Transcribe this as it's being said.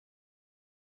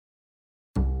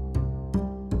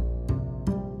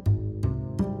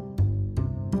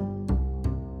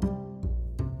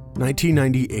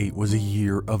1998 was a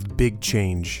year of big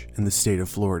change in the state of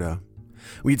Florida.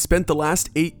 We had spent the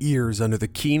last 8 years under the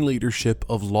keen leadership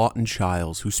of Lawton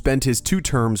Chiles, who spent his 2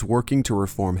 terms working to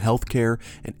reform healthcare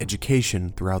and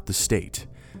education throughout the state.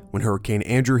 When Hurricane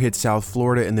Andrew hit South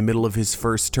Florida in the middle of his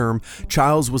first term,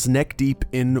 Chiles was neck-deep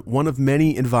in one of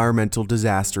many environmental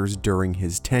disasters during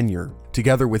his tenure.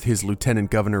 Together with his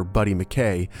Lieutenant Governor Buddy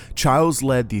MacKay, Chiles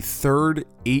led the third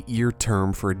 8-year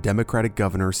term for a Democratic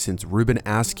governor since Reuben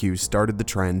Askew started the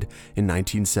trend in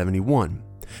 1971.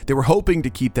 They were hoping to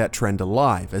keep that trend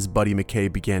alive as Buddy MacKay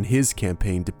began his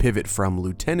campaign to pivot from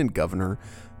lieutenant governor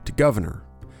to governor.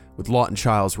 With Lawton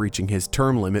Chiles reaching his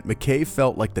term limit, MacKay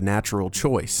felt like the natural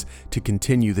choice to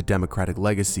continue the Democratic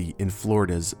legacy in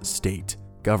Florida's state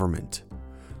government.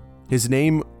 His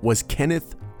name was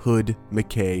Kenneth Hood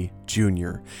MacKay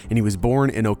Jr., and he was born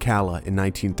in Ocala in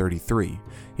 1933.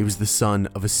 He was the son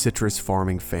of a citrus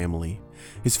farming family.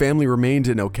 His family remained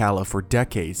in Ocala for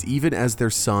decades, even as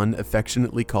their son,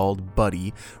 affectionately called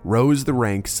Buddy, rose the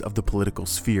ranks of the political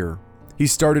sphere. He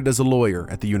started as a lawyer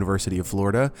at the University of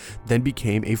Florida, then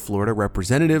became a Florida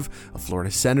representative, a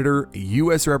Florida senator, a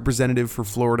U.S. representative for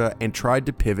Florida, and tried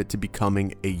to pivot to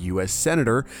becoming a U.S.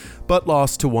 senator, but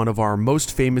lost to one of our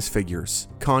most famous figures,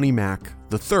 Connie Mack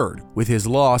III. With his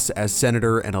loss as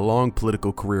senator and a long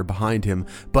political career behind him,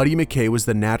 Buddy MacKay was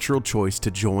the natural choice to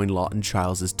join Lawton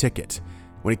Chiles' ticket.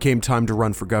 When it came time to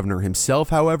run for governor himself,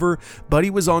 however,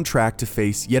 Buddy was on track to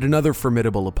face yet another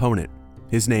formidable opponent.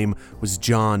 His name was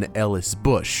John Ellis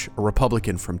Bush, a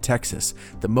Republican from Texas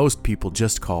that most people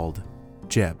just called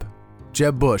Jeb.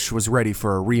 Jeb Bush was ready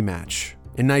for a rematch.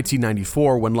 In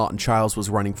 1994, when Lawton Chiles was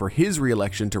running for his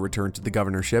re-election to return to the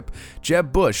governorship,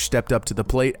 Jeb Bush stepped up to the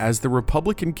plate as the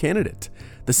Republican candidate.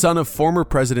 The son of former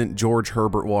President George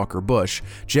Herbert Walker Bush,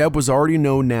 Jeb was already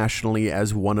known nationally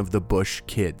as one of the Bush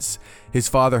kids. His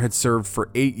father had served for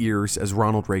 8 years as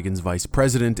Ronald Reagan's vice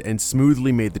president and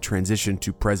smoothly made the transition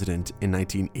to president in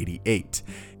 1988.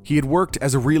 He had worked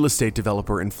as a real estate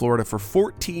developer in Florida for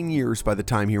 14 years by the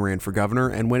time he ran for governor,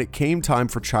 and when it came time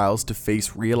for Chiles to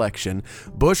face re-election,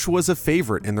 Bush was a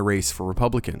favorite in the race for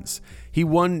Republicans. He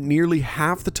won nearly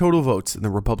half the total votes in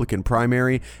the Republican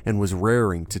primary and was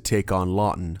raring to take on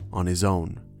Lawton on his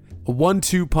own. A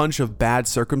 1-2 punch of bad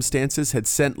circumstances had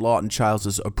sent Lawton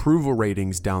Chiles' approval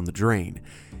ratings down the drain.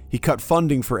 He cut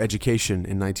funding for education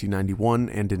in 1991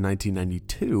 and in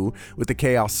 1992. With the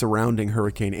chaos surrounding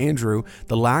Hurricane Andrew,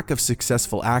 the lack of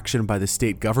successful action by the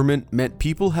state government meant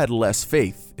people had less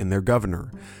faith in their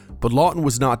governor. But Lawton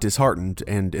was not disheartened,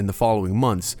 and in the following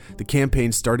months, the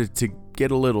campaign started to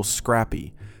get a little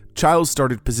scrappy. Chiles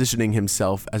started positioning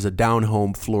himself as a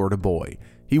down-home Florida boy.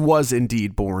 He was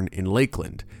indeed born in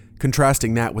Lakeland.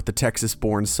 Contrasting that with the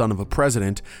Texas-born son of a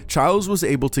president, Chiles was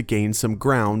able to gain some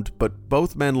ground, but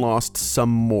both men lost some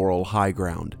moral high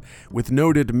ground. With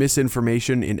noted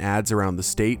misinformation in ads around the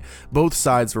state, both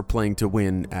sides were playing to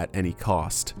win at any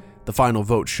cost. The final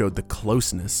vote showed the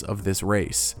closeness of this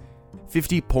race.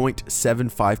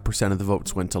 50.75% of the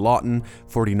votes went to Lawton,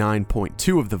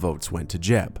 49.2% of the votes went to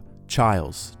Jeb.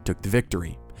 Chiles took the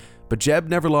victory. But Jeb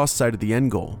never lost sight of the end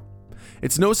goal.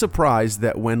 It's no surprise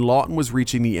that when Lawton was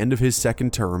reaching the end of his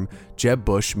second term, Jeb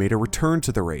Bush made a return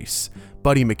to the race.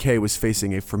 Buddy MacKay was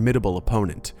facing a formidable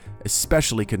opponent,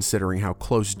 especially considering how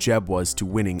close Jeb was to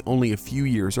winning only a few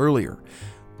years earlier.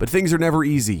 But things are never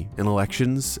easy in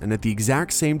elections, and at the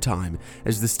exact same time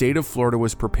as the state of Florida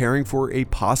was preparing for a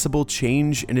possible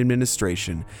change in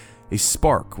administration, a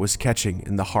spark was catching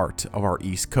in the heart of our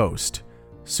East Coast.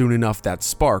 Soon enough, that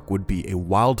spark would be a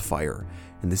wildfire,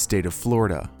 and the state of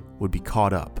Florida would be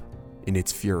caught up in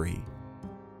its fury.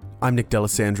 I'm Nick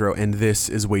D'Alessandro, and this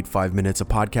is Wait 5 Minutes, a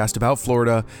podcast about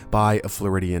Florida by a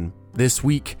Floridian. This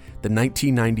week, the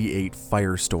 1998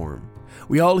 firestorm.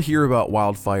 We all hear about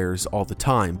wildfires all the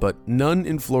time, but none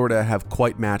in Florida have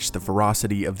quite matched the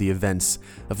ferocity of the events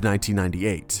of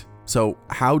 1998. So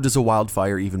how does a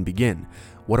wildfire even begin?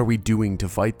 What are we doing to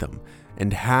fight them?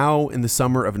 And how, in the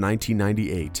summer of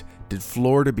 1998, did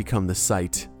Florida become the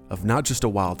site of not just a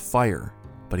wildfire,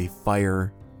 but a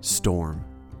firestorm?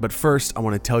 But first, I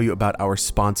want to tell you about our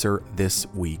sponsor this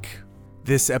week.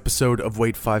 This episode of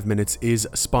Wait 5 Minutes is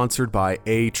sponsored by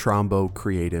A Trombo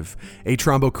Creative. A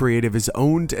Trombo Creative is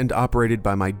owned and operated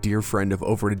by my dear friend of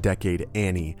over a decade,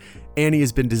 Annie. Annie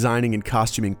has been designing and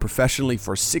costuming professionally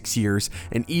for 6 years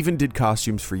and even did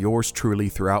costumes for yours truly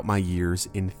throughout my years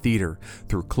in theater.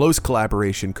 Through close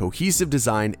collaboration, cohesive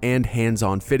design, and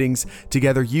hands-on fittings,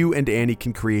 together you and Annie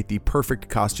can create the perfect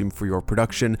costume for your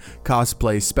production,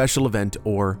 cosplay, special event,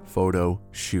 or photo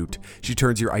shoot. She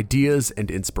turns your ideas and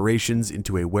inspirations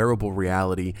into a wearable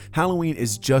reality. Halloween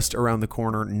is just around the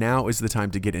corner. Now is the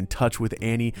time to get in touch with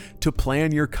Annie to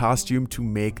plan your costume to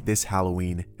make this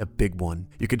Halloween a big one.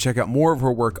 You can check out more of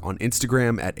her work on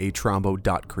Instagram at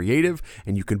atrombo.creative,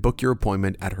 and you can book your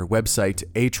appointment at her website,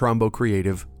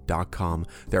 atrombocreative.com.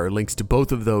 There are links to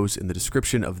both of those in the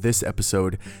description of this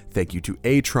episode. Thank you to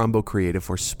Atrombo Creative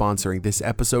for sponsoring this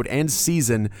episode and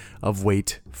season of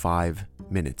Wait 5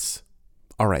 Minutes.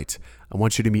 All right, I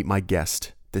want you to meet my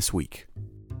guest this week.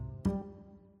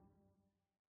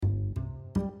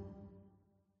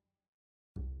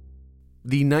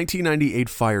 The 1998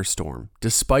 firestorm,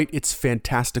 despite its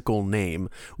fantastical name,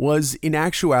 was in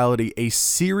actuality a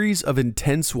series of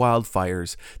intense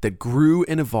wildfires that grew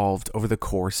and evolved over the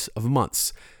course of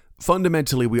months.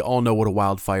 Fundamentally, we all know what a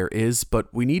wildfire is,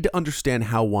 but we need to understand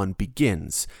how one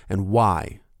begins and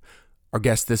why. Our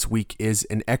guest this week is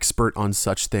an expert on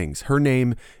such things. Her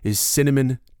name is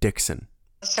Cinnamon Dixon.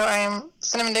 So I am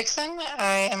Cinnamon Dixon.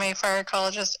 I am a fire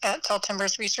ecologist at Tall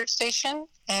Timbers Research Station.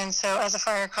 And so as a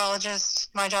fire ecologist,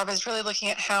 my job is really looking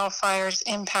at how fires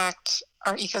impact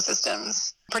our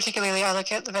ecosystems. Particularly, I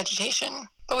look at the vegetation.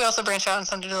 But we also branch out and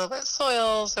some to do a little bit of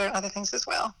soils or other things as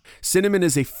well. Cinnamon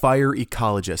is a fire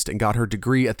ecologist and got her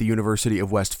degree at the University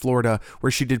of West Florida, where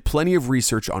she did plenty of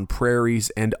research on prairies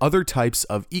and other types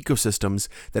of ecosystems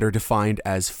that are defined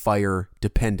as fire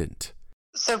dependent.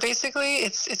 So basically,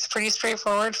 it's pretty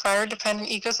straightforward. Fire-dependent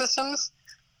ecosystems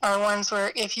are ones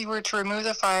where if you were to remove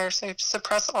the fire, so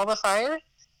suppress all the fire,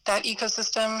 that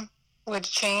ecosystem would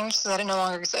change so that it no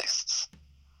longer exists.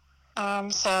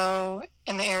 So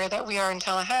in the area that we are in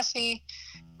Tallahassee,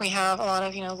 we have a lot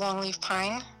of, longleaf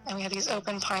pine, and we have these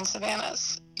open pine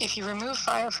savannas. If you remove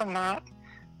fire from that,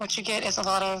 what you get is a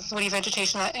lot of woody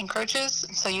vegetation that encroaches,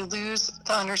 so you lose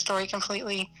the understory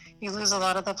completely. You lose a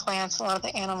lot of the plants, a lot of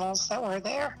the animals that were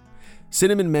there.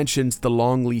 Cinnamon mentions the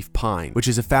longleaf pine, which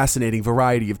is a fascinating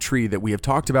variety of tree that we have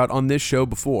talked about on this show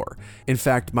before. In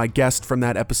fact, my guest from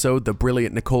that episode, the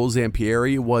brilliant Nicole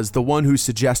Zampieri, was the one who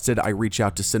suggested I reach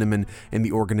out to Cinnamon and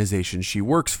the organization she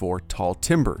works for, Tall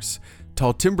Timbers.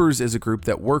 Tall Timbers is a group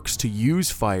that works to use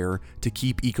fire to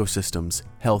keep ecosystems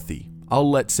healthy. I'll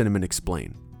let Cinnamon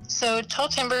explain. So Tall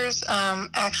Timbers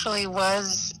actually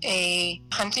was a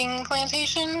hunting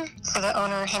plantation. So the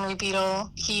owner, Henry Beadle,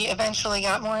 he eventually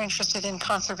got more interested in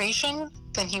conservation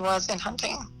than he was in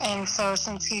hunting. And so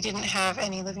since he didn't have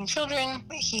any living children,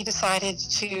 he decided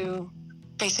to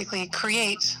basically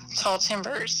create Tall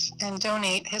Timbers and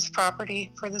donate his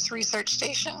property for this research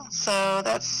station. So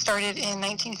that started in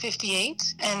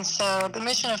 1958. And so the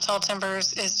mission of Tall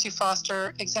Timbers is to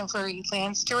foster exemplary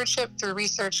land stewardship through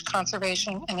research,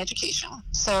 conservation, and education.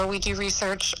 So we do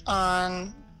research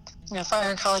on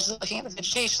fire ecology, looking at the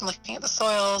vegetation, looking at the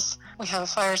soils. We have a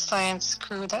fire science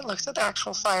crew that looks at the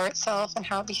actual fire itself and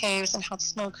how it behaves and how the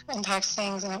smoke impacts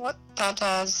things and what that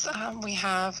does. We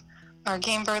have our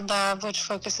game bird lab, which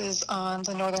focuses on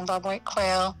the northern bobwhite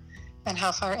quail and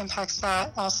how fire impacts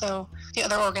that. Also, the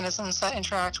other organisms that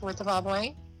interact with the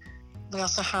bobwhite. We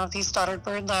also have the Stoddard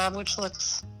Bird Lab, which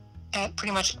looks at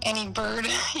pretty much any bird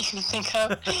you can think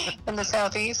of in the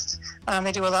southeast.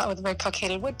 They do a lot with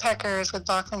red-cockaded woodpeckers, with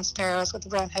Bachman sparrows, with the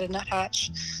brown-headed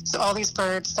nuthatch. So all these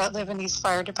birds that live in these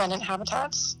fire-dependent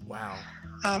habitats. Wow.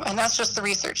 And that's just the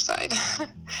research side.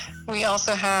 We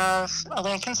also have a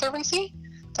land conservancy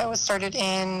that was started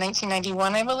in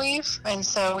 1991, I believe. And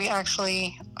so we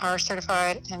actually are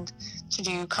certified and to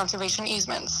do conservation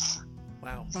easements.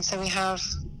 Wow. And so we have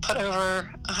put over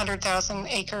 100,000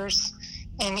 acres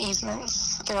in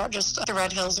easements throughout just the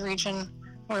Red Hills region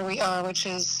where we are, which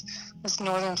is this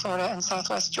northern Florida and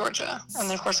southwest Georgia. And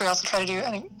then, of course, we also try to do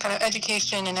any kind of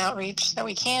education and outreach that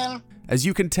we can. As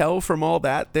you can tell from all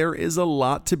that, there is a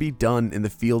lot to be done in the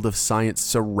field of science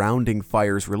surrounding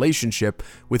fire's relationship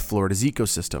with Florida's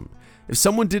ecosystem. If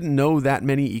someone didn't know that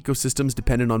many ecosystems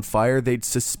depended on fire, they'd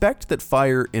suspect that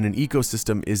fire in an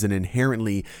ecosystem is an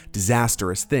inherently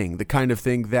disastrous thing, the kind of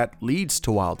thing that leads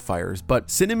to wildfires. But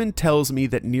Cinnamon tells me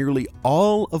that nearly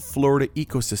all of Florida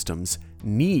ecosystems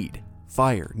need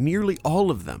fire, nearly all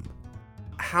of them.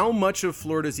 How much of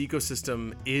Florida's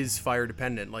ecosystem is fire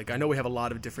dependent? Like, I know we have a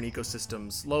lot of different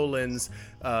ecosystems, lowlands,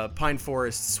 pine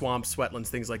forests, swamps, wetlands,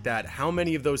 things like that. How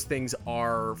many of those things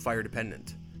are fire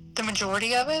dependent? The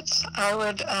majority of it, I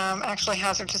would actually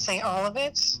hazard to say all of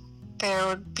it. there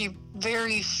would be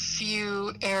very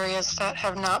few areas that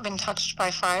have not been touched by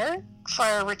fire.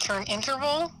 Fire return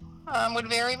interval would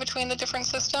vary between the different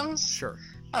systems. Sure.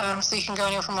 So you can go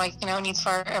anywhere from it needs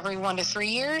fire every 1 to 3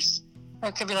 years, or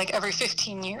it could be every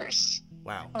 15 years.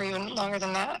 Wow. Or even longer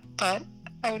than that. But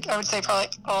I would say probably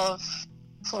all of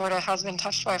Florida has been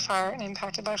touched by fire and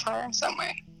impacted by fire in some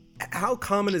way. How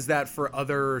common is that for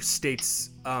other states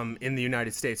in the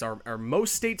United States? Are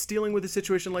most states dealing with a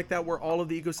situation like that where all of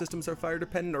the ecosystems are fire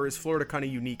dependent, or is Florida kind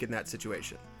of unique in that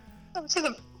situation? I would say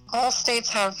that all states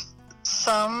have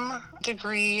some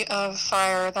degree of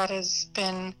fire that has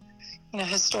been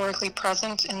historically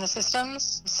present in the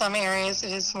systems. Some areas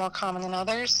it is more common than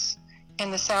others. In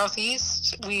the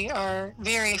southeast, we are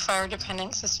very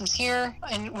fire-dependent systems here.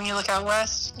 And when you look out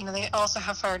west, they also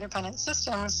have fire-dependent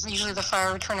systems. Usually the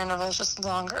fire return interval is just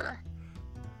longer.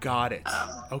 Got it.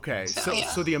 Okay.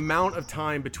 So the amount of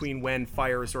time between when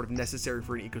fire is sort of necessary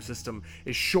for an ecosystem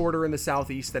is shorter in the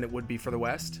southeast than it would be for the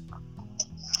west?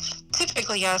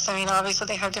 Typically, yes. Obviously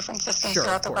they have different systems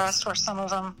throughout the west, where some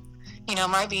of them,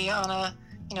 might be on a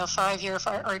 5-year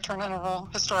fire return interval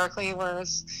historically,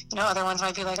 whereas, other ones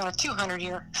might be on a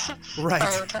 200-year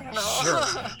fire return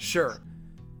interval. Sure.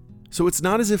 So it's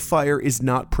not as if fire is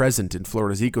not present in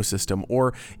Florida's ecosystem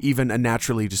or even a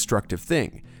naturally destructive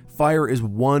thing. Fire is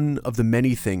one of the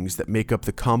many things that make up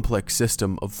the complex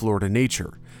system of Florida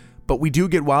nature. But we do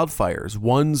get wildfires,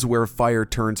 ones where fire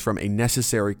turns from a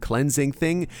necessary cleansing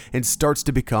thing and starts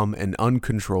to become an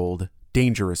uncontrolled,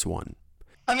 dangerous one.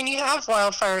 You have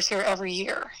wildfires here every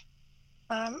year.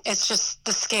 It's just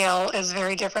the scale is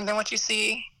very different than what you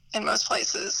see in most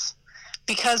places.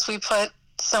 Because we put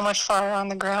so much fire on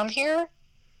the ground here,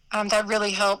 that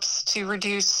really helps to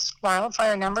reduce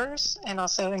wildfire numbers and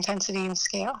also intensity and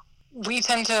scale. We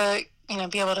tend to,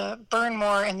 be able to burn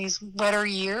more in these wetter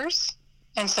years.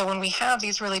 And so when we have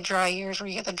these really dry years where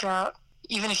you get the drought,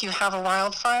 even if you have a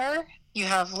wildfire, you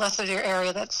have less of your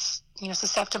area that's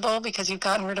susceptible because you've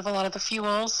gotten rid of a lot of the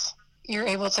fuels. You're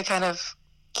able to kind of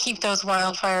keep those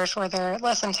wildfires where they're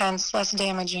less intense, less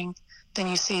damaging than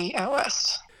you see out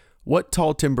west. What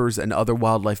Tall Timbers and other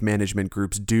wildlife management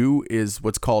groups do is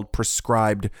what's called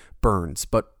prescribed burns,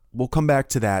 but we'll come back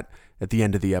to that at the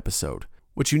end of the episode.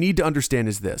 What you need to understand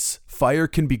is this: fire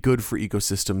can be good for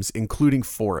ecosystems, including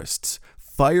forests.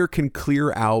 Fire can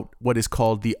clear out what is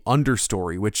called the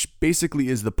understory, which basically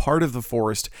is the part of the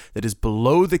forest that is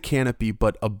below the canopy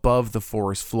but above the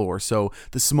forest floor, so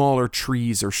the smaller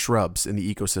trees or shrubs in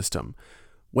the ecosystem.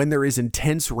 When there is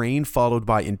intense rain followed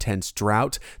by intense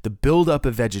drought, the buildup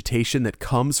of vegetation that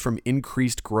comes from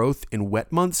increased growth in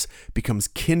wet months becomes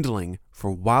kindling for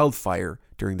wildfire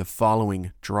during the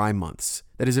following dry months.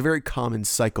 That is a very common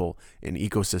cycle in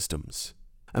ecosystems.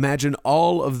 Imagine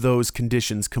all of those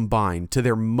conditions combined to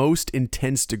their most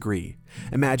intense degree.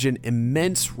 Imagine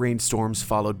immense rainstorms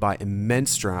followed by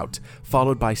immense drought,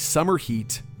 followed by summer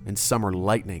heat and summer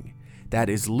lightning. That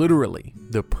is literally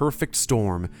the perfect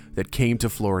storm that came to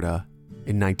Florida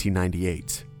in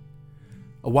 1998.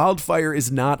 A wildfire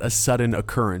is not a sudden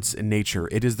occurrence in nature.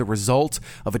 It is the result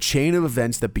of a chain of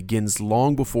events that begins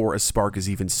long before a spark is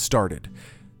even started.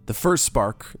 The first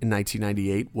spark in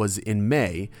 1998 was in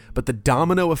May, but the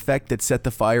domino effect that set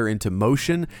the fire into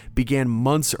motion began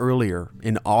months earlier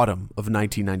in autumn of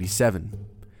 1997.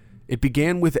 It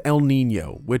began with El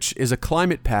Niño, which is a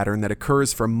climate pattern that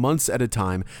occurs for months at a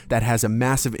time that has a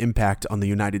massive impact on the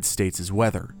United States'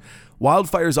 weather.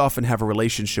 Wildfires often have a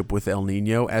relationship with El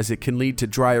Niño, as it can lead to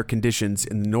drier conditions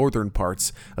in the northern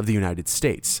parts of the United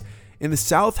States. In the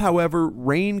south, however,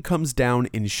 rain comes down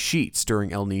in sheets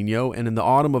during El Niño, and in the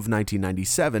autumn of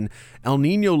 1997, El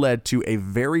Niño led to a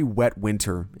very wet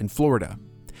winter in Florida.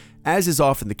 As is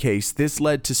often the case, this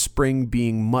led to spring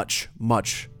being much,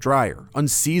 much drier,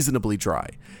 unseasonably dry.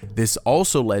 This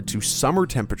also led to summer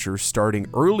temperatures starting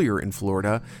earlier in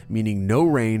Florida, meaning no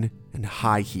rain and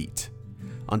high heat.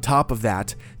 On top of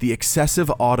that, the excessive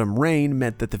autumn rain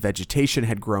meant that the vegetation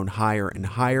had grown higher and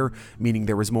higher, meaning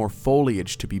there was more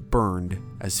foliage to be burned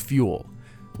as fuel.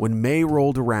 When May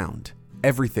rolled around,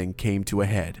 everything came to a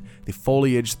head: the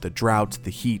foliage, the drought, the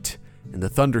heat, and the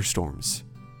thunderstorms.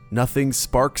 Nothing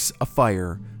sparks a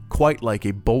fire quite like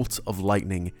a bolt of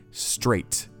lightning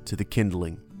straight to the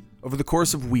kindling. Over the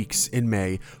course of weeks in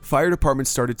May, fire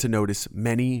departments started to notice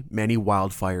many, many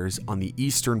wildfires on the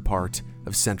eastern part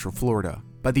of Central Florida.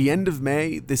 By the end of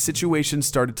May, the situation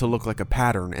started to look like a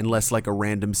pattern and less like a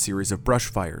random series of brush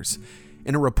fires.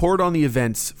 In a report on the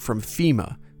events from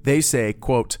FEMA, they say,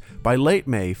 quote, "By late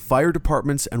May, fire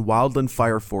departments and wildland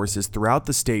fire forces throughout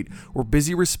the state were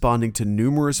busy responding to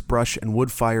numerous brush and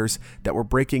wood fires that were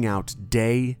breaking out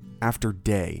day after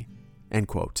day," end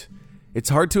quote. It's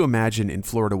hard to imagine in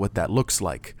Florida what that looks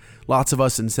like. Lots of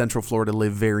us in Central Florida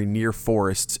live very near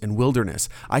forests and wilderness.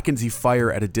 I can see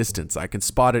fire at a distance. I can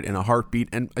spot it in a heartbeat,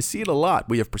 and I see it a lot.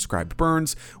 We have prescribed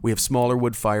burns. We have smaller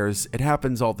wood fires. It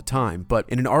happens all the time. But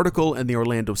in an article in the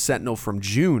Orlando Sentinel from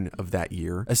June of that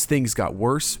year, as things got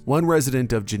worse, one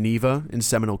resident of Geneva in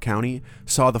Seminole County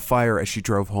saw the fire as she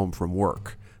drove home from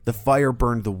work. The fire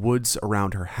burned the woods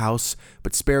around her house,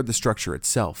 but spared the structure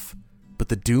itself. But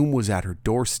the doom was at her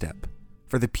doorstep.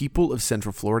 For the people of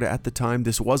Central Florida at the time,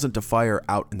 this wasn't a fire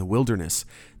out in the wilderness.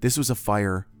 This was a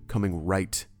fire coming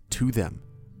right to them.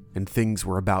 And things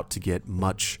were about to get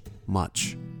much,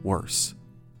 much worse.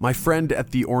 My friend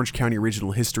at the Orange County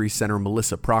Regional History Center,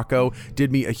 Melissa Procco,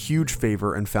 did me a huge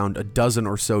favor and found a dozen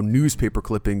or so newspaper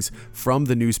clippings from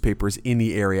the newspapers in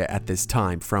the area at this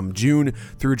time, from June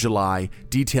through July,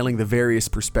 detailing the various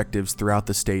perspectives throughout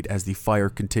the state as the fire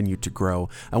continued to grow.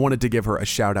 I wanted to give her a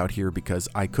shout out here because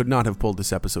I could not have pulled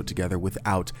this episode together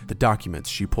without the documents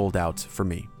she pulled out for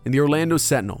me. In the Orlando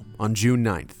Sentinel on June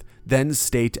 9th, then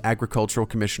State Agricultural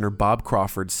Commissioner Bob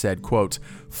Crawford said, quote,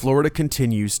 "Florida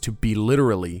continues to be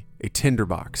literally a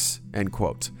tinderbox," end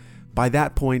quote. By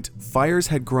that point, fires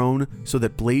had grown so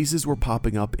that blazes were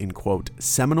popping up in, quote,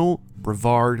 Seminole,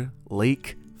 Brevard,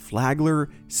 Lake, Flagler,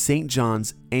 St.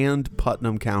 Johns, and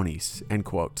Putnam counties, end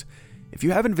quote. If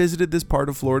you haven't visited this part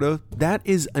of Florida, that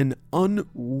is an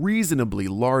unreasonably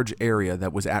large area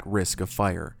that was at risk of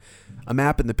fire. A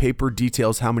map in the paper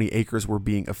details how many acres were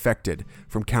being affected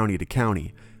from county to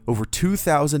county. Over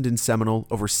 2,000 in Seminole,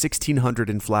 over 1,600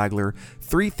 in Flagler,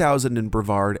 3,000 in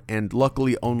Brevard, and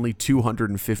luckily only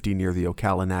 250 near the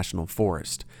Ocala National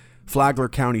Forest. Flagler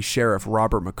County Sheriff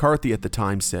Robert McCarthy at the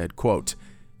time said, quote,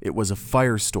 "It was a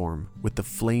firestorm with the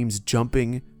flames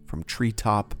jumping from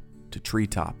treetop to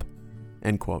treetop,"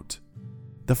 end quote.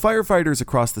 The firefighters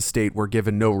across the state were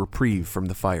given no reprieve from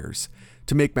the fires.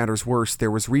 To make matters worse,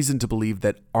 there was reason to believe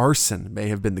that arson may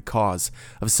have been the cause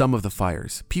of some of the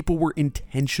fires. People were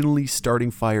intentionally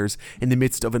starting fires in the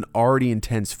midst of an already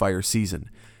intense fire season.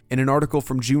 In an article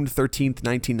from June 13th,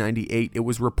 1998, it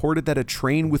was reported that a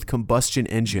train with combustion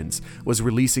engines was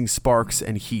releasing sparks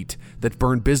and heat that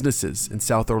burned businesses in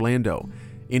South Orlando.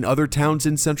 In other towns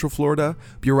in Central Florida,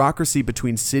 bureaucracy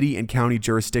between city and county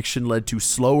jurisdiction led to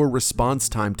slower response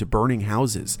time to burning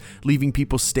houses, leaving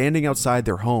people standing outside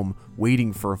their home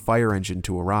waiting for a fire engine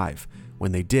to arrive.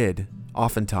 When they did,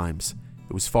 oftentimes,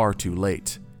 it was far too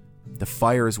late. The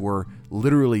fires were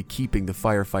literally keeping the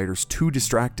firefighters too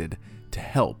distracted to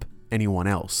help anyone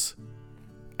else.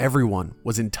 Everyone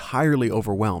was entirely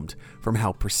overwhelmed from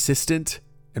how persistent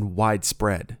and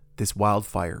widespread this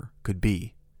wildfire could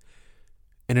be.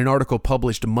 In an article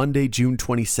published Monday, June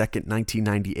 22nd,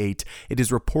 1998, it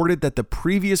is reported that the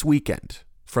previous weekend,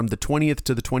 from the 20th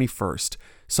to the 21st,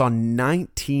 saw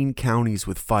 19 counties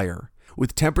with fire,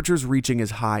 with temperatures reaching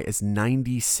as high as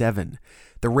 97.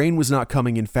 The rain was not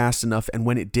coming in fast enough, and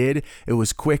when it did, it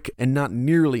was quick and not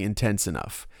nearly intense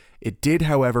enough. It did,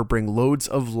 however, bring loads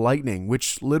of lightning,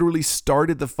 which literally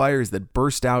started the fires that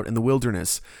burst out in the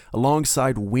wilderness,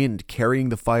 alongside wind carrying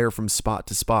the fire from spot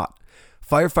to spot.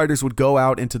 Firefighters would go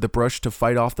out into the brush to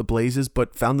fight off the blazes,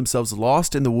 but found themselves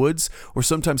lost in the woods or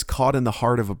sometimes caught in the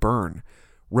heart of a burn.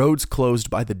 Roads closed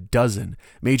by the dozen.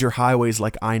 Major highways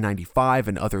like I-95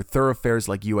 and other thoroughfares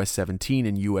like US 17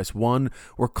 and US 1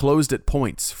 were closed at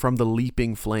points from the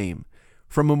leaping flame.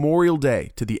 From Memorial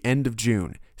Day to the end of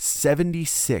June,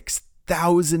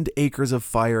 76,000 acres of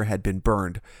fire had been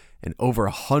burned, and over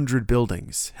 100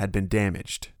 buildings had been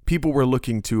damaged. People were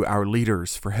looking to our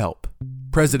leaders for help.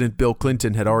 President Bill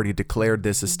Clinton had already declared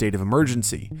this a state of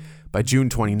emergency. By June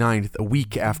 29th, a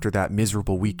week after that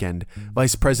miserable weekend,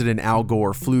 Vice President Al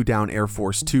Gore flew down Air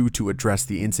Force 2 to address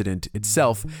the incident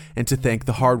itself and to thank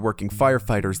the hardworking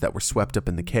firefighters that were swept up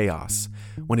in the chaos.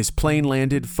 When his plane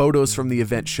landed, photos from the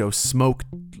event show smoke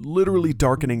literally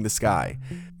darkening the sky.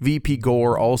 VP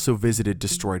Gore also visited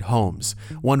destroyed homes.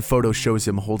 One photo shows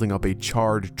him holding up a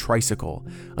charred tricycle.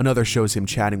 Another shows him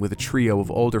chatting with a trio of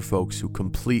older folks who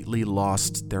completely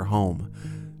lost their home.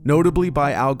 Notably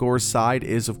by Al Gore's side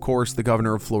is, of course, the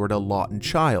governor of Florida, Lawton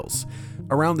Chiles.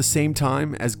 Around the same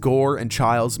time as Gore and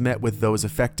Chiles met with those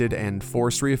affected and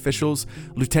forestry officials,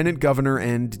 Lieutenant Governor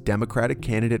and Democratic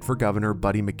candidate for governor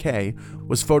Buddy MacKay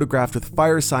was photographed with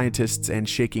fire scientists and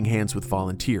shaking hands with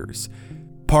volunteers.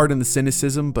 Pardon the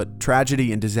cynicism, but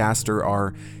tragedy and disaster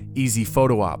are easy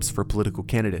photo ops for political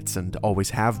candidates and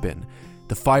always have been.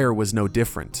 The fire was no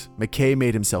different. MacKay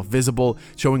made himself visible,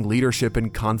 showing leadership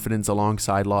and confidence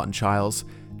alongside Lawton Chiles.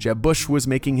 Jeb Bush was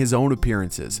making his own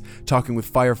appearances, talking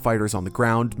with firefighters on the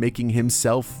ground, making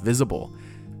himself visible.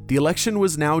 The election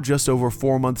was now just over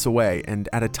 4 months away, and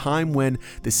at a time when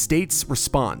the state's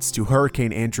response to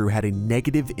Hurricane Andrew had a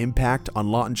negative impact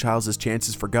on Lawton Chiles'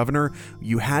 chances for governor,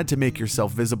 you had to make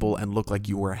yourself visible and look like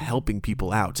you were helping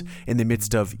people out in the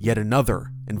midst of yet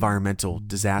another environmental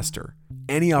disaster.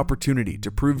 Any opportunity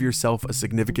to prove yourself a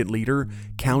significant leader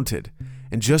counted.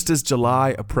 And just as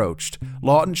July approached,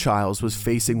 Lawton Chiles was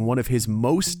facing one of his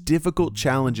most difficult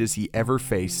challenges he ever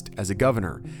faced as a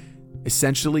governor.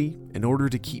 Essentially, in order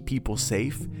to keep people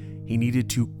safe, he needed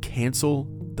to cancel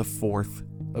the 4th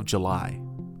of July.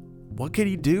 What could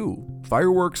he do?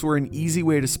 Fireworks were an easy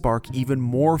way to spark even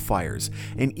more fires,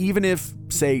 and even if,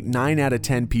 say, 9 out of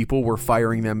 10 people were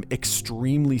firing them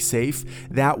extremely safe,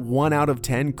 that 1 out of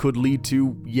 10 could lead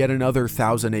to yet another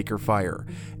 1,000-acre fire.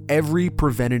 Every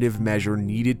preventative measure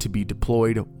needed to be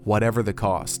deployed, whatever the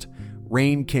cost.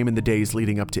 Rain came in the days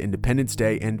leading up to Independence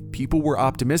Day, and people were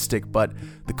optimistic, but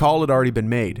the call had already been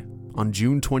made. On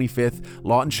June 25th,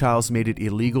 Lawton Chiles made it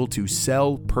illegal to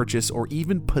sell, purchase, or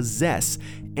even possess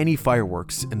any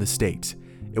fireworks in the state.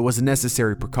 It was a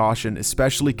necessary precaution,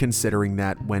 especially considering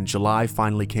that when July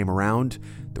finally came around,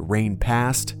 the rain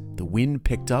passed, the wind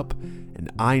picked up,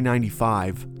 and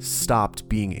I-95 stopped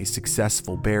being a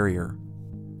successful barrier.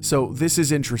 So this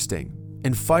is interesting.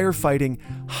 In firefighting,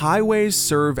 highways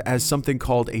serve as something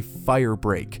called a fire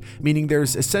break, meaning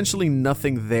there's essentially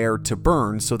nothing there to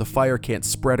burn, so the fire can't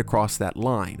spread across that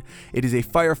line. It is a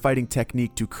firefighting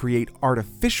technique to create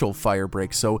artificial fire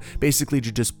breaks, so basically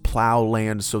to just plow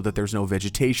land so that there's no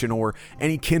vegetation or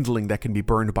any kindling that can be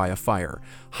burned by a fire.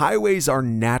 Highways are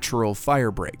natural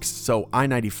fire breaks, so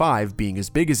I-95, being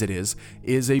as big as it is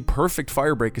a perfect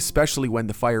fire break, especially when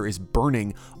the fire is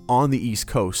burning on the east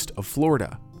coast of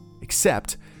Florida.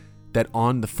 Except that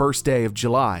on the first day of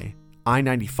July,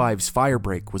 I-95's fire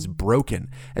break was broken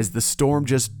as the storm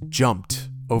just jumped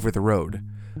over the road.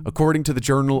 According to the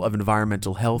Journal of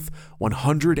Environmental Health,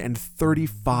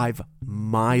 135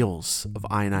 miles of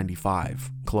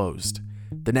I-95 closed.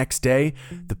 The next day,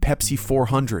 the Pepsi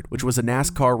 400, which was a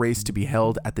NASCAR race to be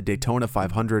held at the Daytona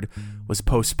 500, was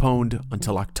postponed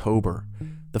until October.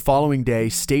 The following day,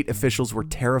 state officials were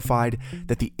terrified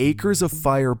that the acres of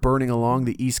fire burning along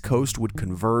the East Coast would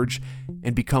converge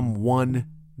and become one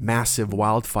massive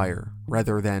wildfire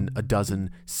rather than a dozen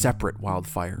separate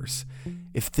wildfires.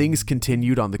 If things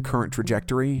continued on the current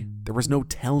trajectory, there was no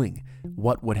telling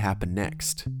what would happen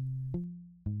next.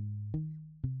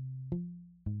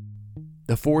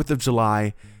 The 4th of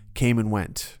July came and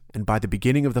went, and by the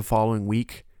beginning of the following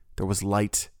week, there was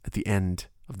light at the end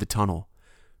of the tunnel.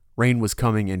 Rain was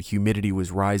coming and humidity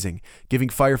was rising, giving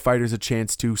firefighters a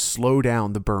chance to slow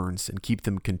down the burns and keep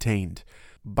them contained.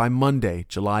 By Monday,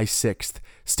 July 6th,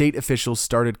 state officials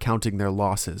started counting their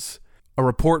losses. A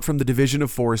report from the Division of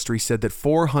Forestry said that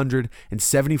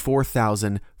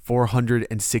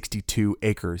 474,462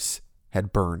 acres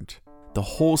had burned. The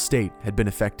whole state had been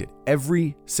affected,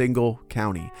 every single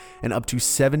county, and up to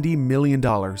 $70 million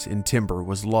in timber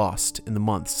was lost in the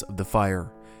months of the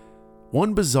fire.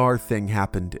 One bizarre thing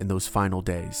happened in those final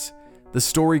days. The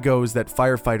story goes that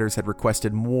firefighters had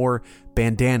requested more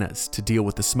bandanas to deal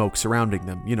with the smoke surrounding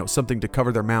them. Something to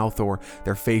cover their mouth or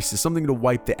their faces, something to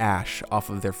wipe the ash off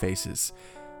of their faces.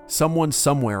 Someone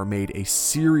somewhere made a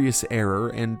serious error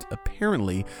and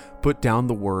apparently put down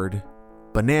the word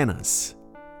bananas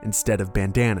instead of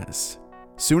bandanas.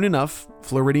 Soon enough,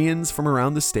 Floridians from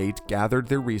around the state gathered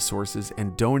their resources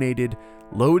and donated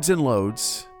loads and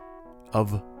loads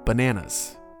of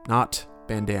bananas, not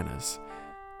bandanas.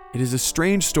 It is a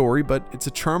strange story, but it's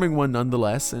a charming one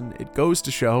nonetheless, and it goes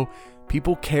to show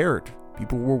people cared.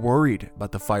 People were worried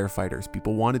about the firefighters.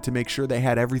 People wanted to make sure they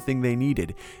had everything they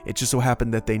needed. It just so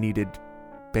happened that they needed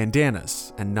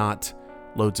bandanas and not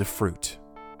loads of fruit.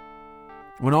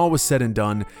 When all was said and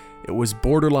done, it was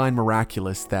borderline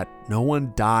miraculous that no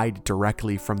one died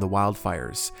directly from the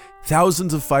wildfires.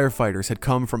 Thousands of firefighters had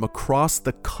come from across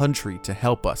the country to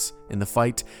help us in the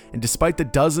fight, and despite the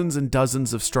dozens and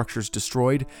dozens of structures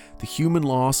destroyed, the human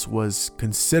loss was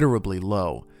considerably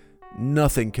low.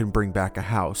 Nothing can bring back a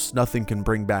house, nothing can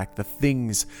bring back the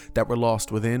things that were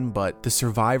lost within, but the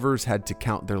survivors had to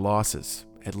count their losses.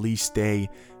 At least they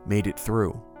made it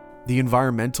through. The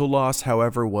environmental loss,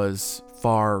 however, was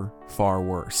far, far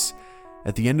worse.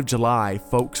 At the end of July,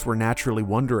 folks were naturally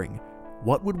wondering,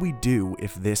 what would we do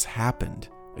if this happened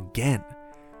again?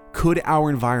 Could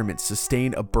our environment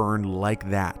sustain a burn like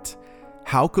that?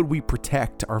 How could we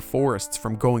protect our forests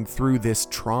from going through this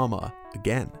trauma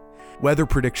again? Weather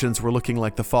predictions were looking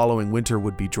like the following winter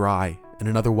would be dry, and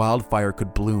another wildfire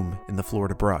could bloom in the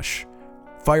Florida brush.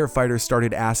 Firefighters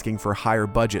started asking for higher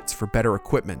budgets for better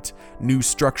equipment, new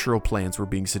structural plans were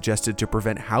being suggested to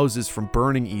prevent houses from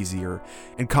burning easier,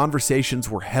 and conversations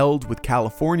were held with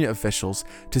California officials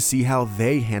to see how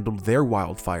they handled their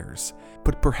wildfires.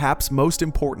 But perhaps most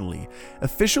importantly,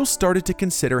 officials started to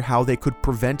consider how they could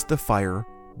prevent the fire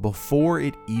before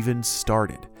it even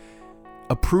started.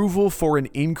 Approval for an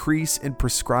increase in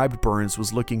prescribed burns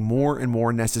was looking more and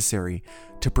more necessary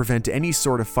to prevent any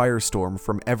sort of firestorm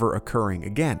from ever occurring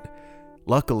again.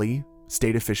 Luckily,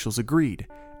 state officials agreed,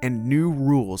 and new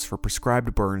rules for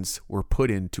prescribed burns were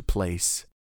put into place.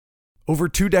 Over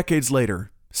 2 decades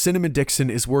later, Cinnamon Dixon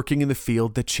is working in the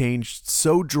field that changed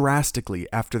so drastically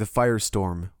after the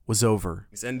firestorm was over.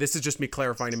 And this is just me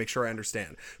clarifying to make sure I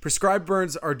understand. Prescribed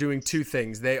burns are doing 2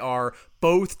 things. They are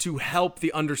both to help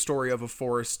the understory of a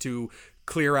forest to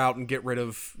clear out and get rid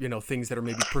of, things that are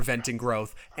maybe preventing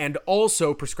growth. And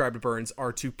also prescribed burns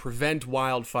are to prevent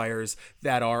wildfires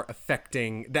that are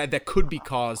affecting, that could be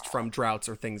caused from droughts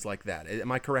or things like that.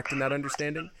 Am I correct in that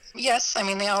understanding? Yes. I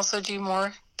mean, they also do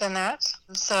more than that.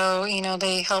 So,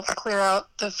 they help clear out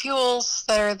the fuels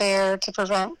that are there to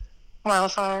prevent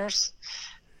wildfires.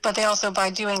 But they also, by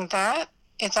doing that,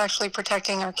 it's actually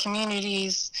protecting our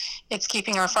communities. It's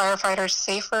keeping our firefighters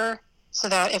safer so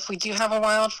that if we do have a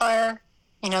wildfire,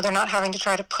 they're not having to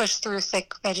try to push through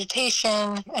thick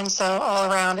vegetation. And so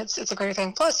all around, it's a great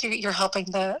thing. Plus, you're helping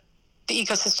the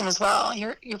ecosystem as well.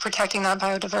 You're protecting that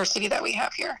biodiversity that we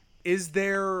have here. Is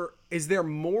there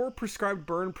more prescribed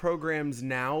burn programs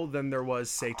now than there was,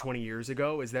 say, 20 years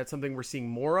ago? Is that something we're seeing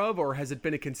more of, or has it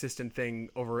been a consistent thing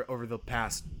over the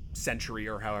past century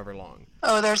or however long?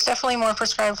 Oh, there's definitely more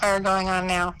prescribed fire going on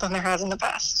now than there has in the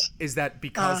past. Is that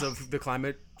because of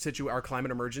the our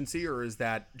climate emergency, or is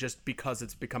that just because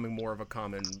it's becoming more of a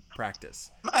common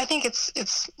practice? I think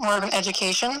it's more of an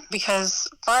education, because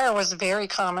fire was very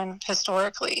common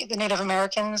historically. The Native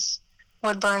Americans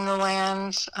would burn the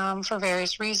land for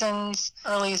various reasons.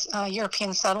 Early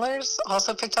European settlers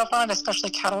also picked up on it, especially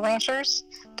cattle ranchers.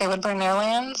 They would burn their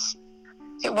lands.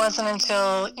 It wasn't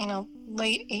until,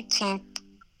 late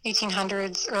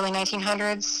 1800s, early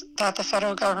 1900s that the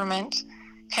federal government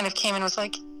kind of came and was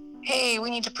like, hey, we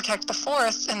need to protect the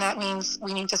forests, and that means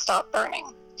we need to stop burning.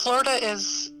 Florida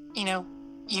is,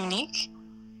 unique,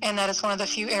 and that is one of the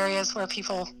few areas where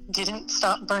people didn't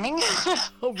stop burning.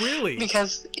 Oh, really?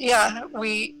 Because,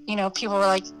 people were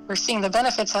like, we're seeing the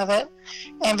benefits of it.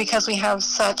 And because we have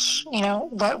such,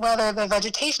 wet weather, the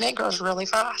vegetation, it grows really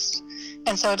fast.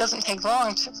 And so it doesn't take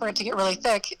long for it to get really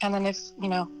thick. And then if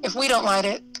we don't light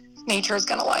it, nature is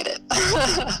going to light it.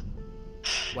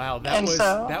 Wow,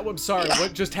 sorry. Yeah.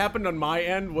 What just happened on my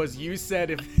end was you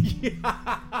said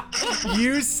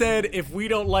if we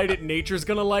don't light it, nature's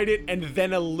gonna light it, and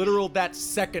then that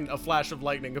second a flash of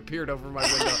lightning appeared over my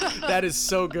window. That is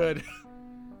so good.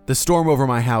 The storm over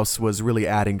my house was really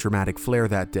adding dramatic flair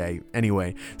that day.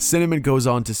 Anyway, Cinnamon goes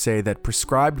on to say that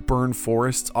prescribed burn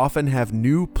forests often have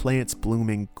new plants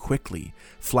blooming quickly,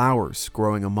 flowers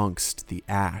growing amongst the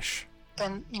ash.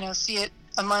 And, see it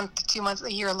a month, 2 months,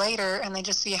 a year later, and they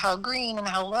just see how green and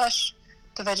how lush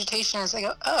the vegetation is. They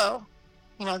go, oh,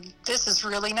 this is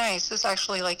really nice. This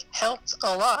actually helped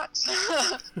a lot.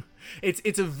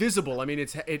 It's a visible.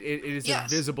 It is yes. A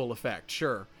visible effect.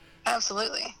 Sure.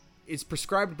 Absolutely. Is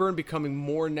prescribed burn becoming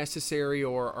more necessary,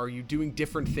 or are you doing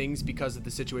different things because of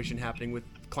the situation happening with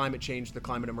climate change, the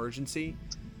climate emergency?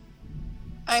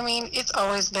 It's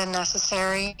always been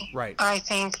necessary. Right. I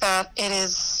think that it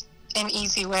is an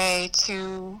easy way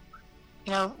to,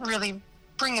 really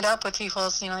bring it up with people.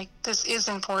 This is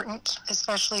important,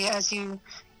 especially as you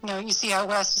see out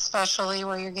west, especially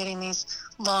where you're getting these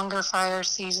longer fire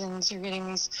seasons, you're getting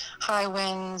these high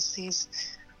winds, these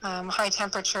high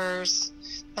temperatures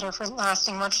that are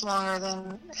lasting much longer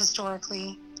than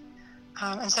historically.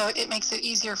 And so it makes it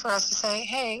easier for us to say,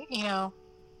 hey,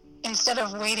 instead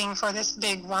of waiting for this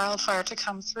big wildfire to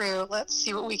come through, let's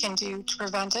see what we can do to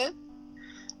prevent it.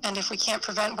 And if we can't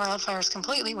prevent wildfires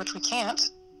completely, which we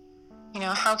can't,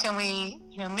 how can we,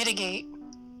 mitigate,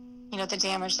 the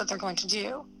damage that they're going to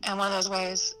do? And one of those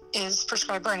ways is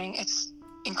prescribed burning. It's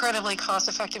incredibly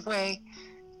cost-effective way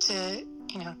to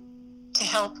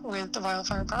help with the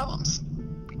wildfire problems.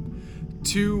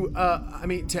 To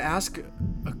ask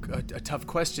a tough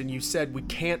question, you said we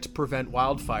can't prevent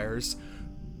wildfires.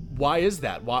 Why is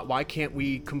that? Why can't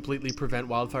we completely prevent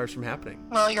wildfires from happening?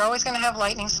 Well, you're always going to have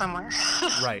lightning somewhere.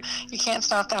 Right. You can't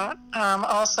stop that.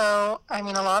 Also, a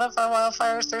lot of our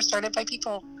wildfires, they're started by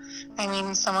people.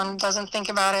 Someone doesn't think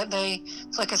about it. They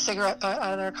flick a cigarette butt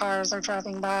out of their cars. They're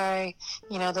driving by.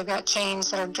 They've got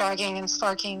chains that are dragging and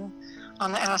sparking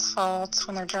on the asphalt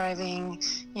when they're driving.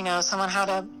 Someone had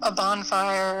a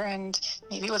bonfire and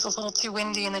maybe it was a little too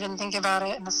windy and they didn't think about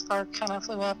it and the spark kind of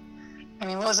flew up. I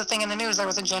mean, what was the thing in the news? There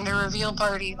was a gender reveal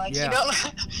party. Like, you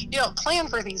don't plan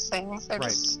for these things. They're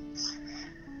just,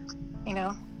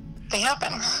 they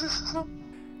happen.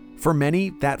 For many,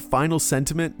 that final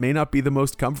sentiment may not be the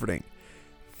most comforting.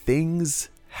 Things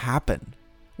happen.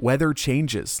 Weather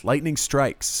changes, lightning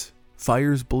strikes,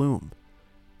 fires bloom.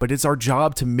 But it's our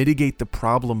job to mitigate the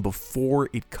problem before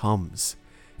it comes.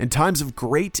 In times of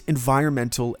great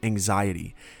environmental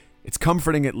anxiety, it's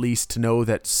comforting at least to know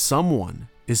that someone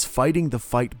is fighting the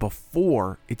fight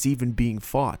before it's even being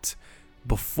fought,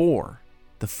 before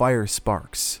the fire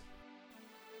sparks.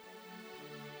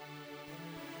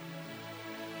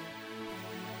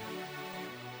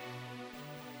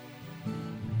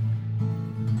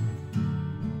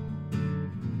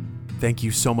 Thank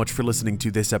you so much for listening to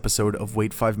this episode of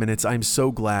Wait 5 Minutes. I'm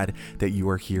so glad that you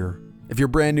are here. If you're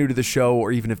brand new to the show,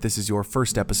 or even if this is your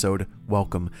first episode,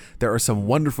 welcome. There are some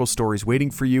wonderful stories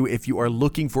waiting for you. If you are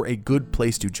looking for a good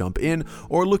place to jump in,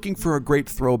 or looking for a great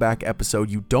throwback episode,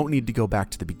 you don't need to go back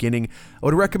to the beginning. I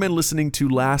would recommend listening to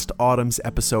last autumn's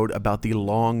episode about the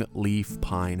longleaf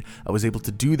pine. I was able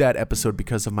to do that episode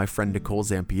because of my friend Nicole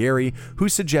Zampieri, who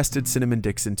suggested Cinnamon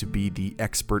Dixon to be the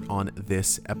expert on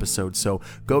this episode. So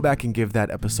go back and give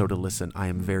that episode a listen. I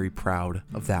am very proud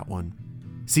of that one.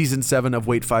 Season 7 of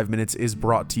Wait 5 Minutes is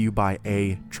brought to you by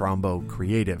A Trombo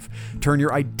Creative. Turn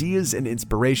your ideas and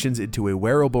inspirations into a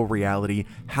wearable reality.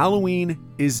 Halloween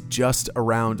is just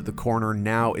around the corner.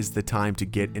 Now is the time to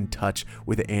get in touch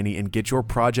with Annie and get your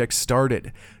project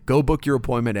started. Go book your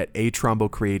appointment at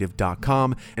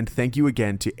atrombocreative.com, and thank you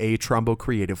again to A Trombo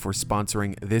Creative for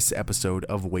sponsoring this episode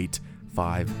of Wait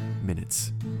 5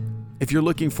 Minutes. If you're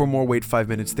looking for more Wait 5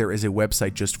 Minutes, there is a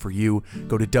website just for you.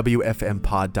 Go to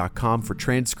wfmpod.com for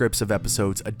transcripts of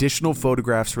episodes, additional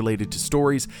photographs related to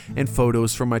stories, and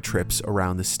photos from my trips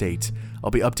around the state. I'll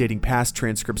be updating past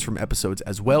transcripts from episodes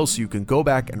as well, so you can go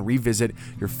back and revisit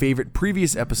your favorite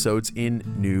previous episodes in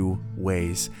new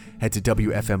ways. Head to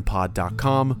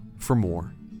wfmpod.com for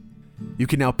more. You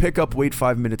can now pick up Wait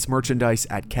 5 Minutes merchandise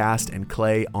at Cast and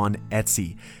Clay on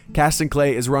Etsy. Cast and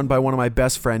Clay is run by one of my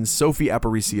best friends, Sophie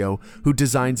Aparicio, who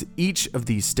designs each of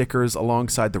these stickers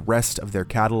alongside the rest of their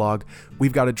catalog.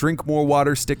 We've got a Drink More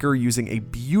Water sticker using a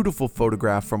beautiful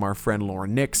photograph from our friend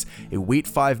Lauren Nix, a Wait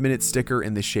 5 Minute sticker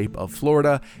in the shape of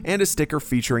Florida, and a sticker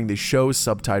featuring the show's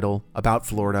subtitle, About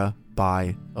Florida,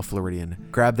 by a Floridian.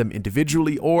 Grab them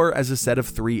individually or as a set of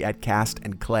 3 at Cast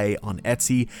and Clay on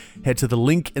Etsy. Head to the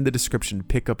link in the description to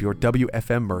pick up your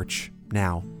WFM merch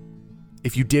now.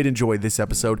 If you did enjoy this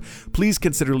episode, please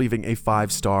consider leaving a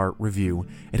 5-star review.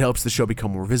 It helps the show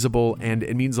become more visible, and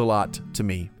it means a lot to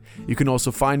me. You can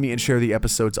also find me and share the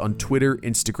episodes on Twitter,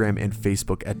 Instagram, and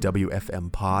Facebook at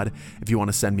WFMPod. If you want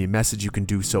to send me a message, you can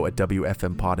do so at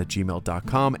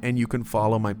WFMPod@gmail.com, and you can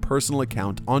follow my personal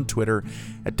account on Twitter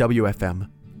at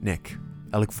WFMNick.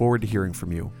 I look forward to hearing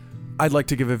from you. I'd like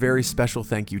to give a very special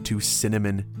thank you to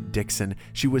Cinnamon Dixon.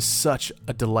 She was such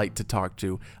a delight to talk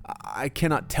to. I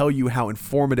cannot tell you how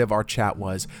informative our chat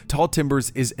was. Tall Timbers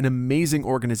is an amazing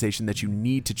organization that you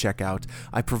need to check out.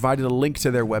 I provided a link to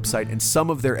their website and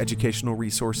some of their educational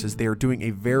resources. They are doing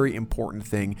a very important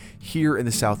thing here in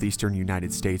the southeastern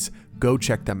United States. Go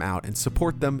check them out and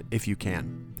support them if you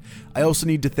can. I also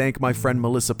need to thank my friend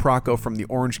Melissa Procco from the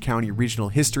Orange County Regional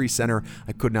History Center.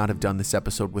 I could not have done this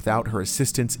episode without her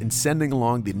assistance in sending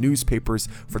along the newspapers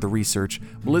for the research.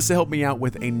 Melissa helped me out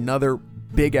with another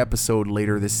big episode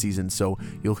later this season, so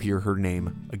you'll hear her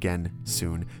name again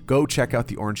soon. Go check out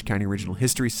the Orange County Regional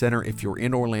History Center if you're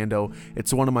in Orlando.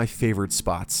 It's one of my favorite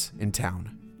spots in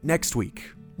town. Next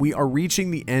week, we are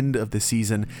reaching the end of the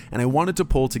season, and I wanted to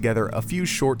pull together a few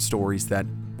short stories that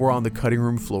were on the cutting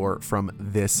room floor from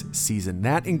this season.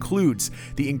 That includes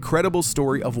the incredible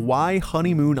story of why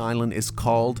Honeymoon Island is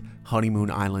called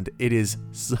Honeymoon Island. It is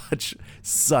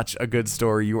such a good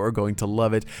story. You are going to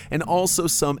love it. And also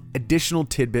some additional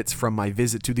tidbits from my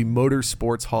visit to the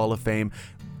Motorsports Hall of Fame.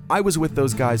 I was with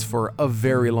those guys for a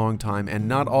very long time, and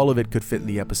not all of it could fit in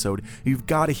the episode. You've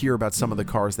got to hear about some of the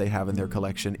cars they have in their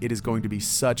collection. It is going to be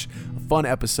such a fun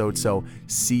episode, so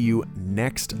see you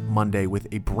next Monday with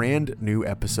a brand new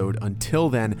episode. Until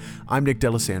then, I'm Nick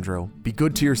D'Alessandro. Be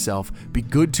good to yourself. Be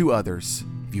good to others.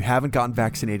 If you haven't gotten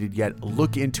vaccinated yet,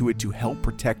 look into it to help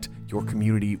protect your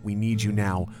community. We need you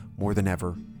now more than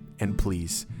ever. And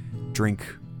please, drink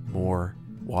more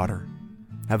water.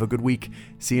 Have a good week.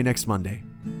 See you next Monday.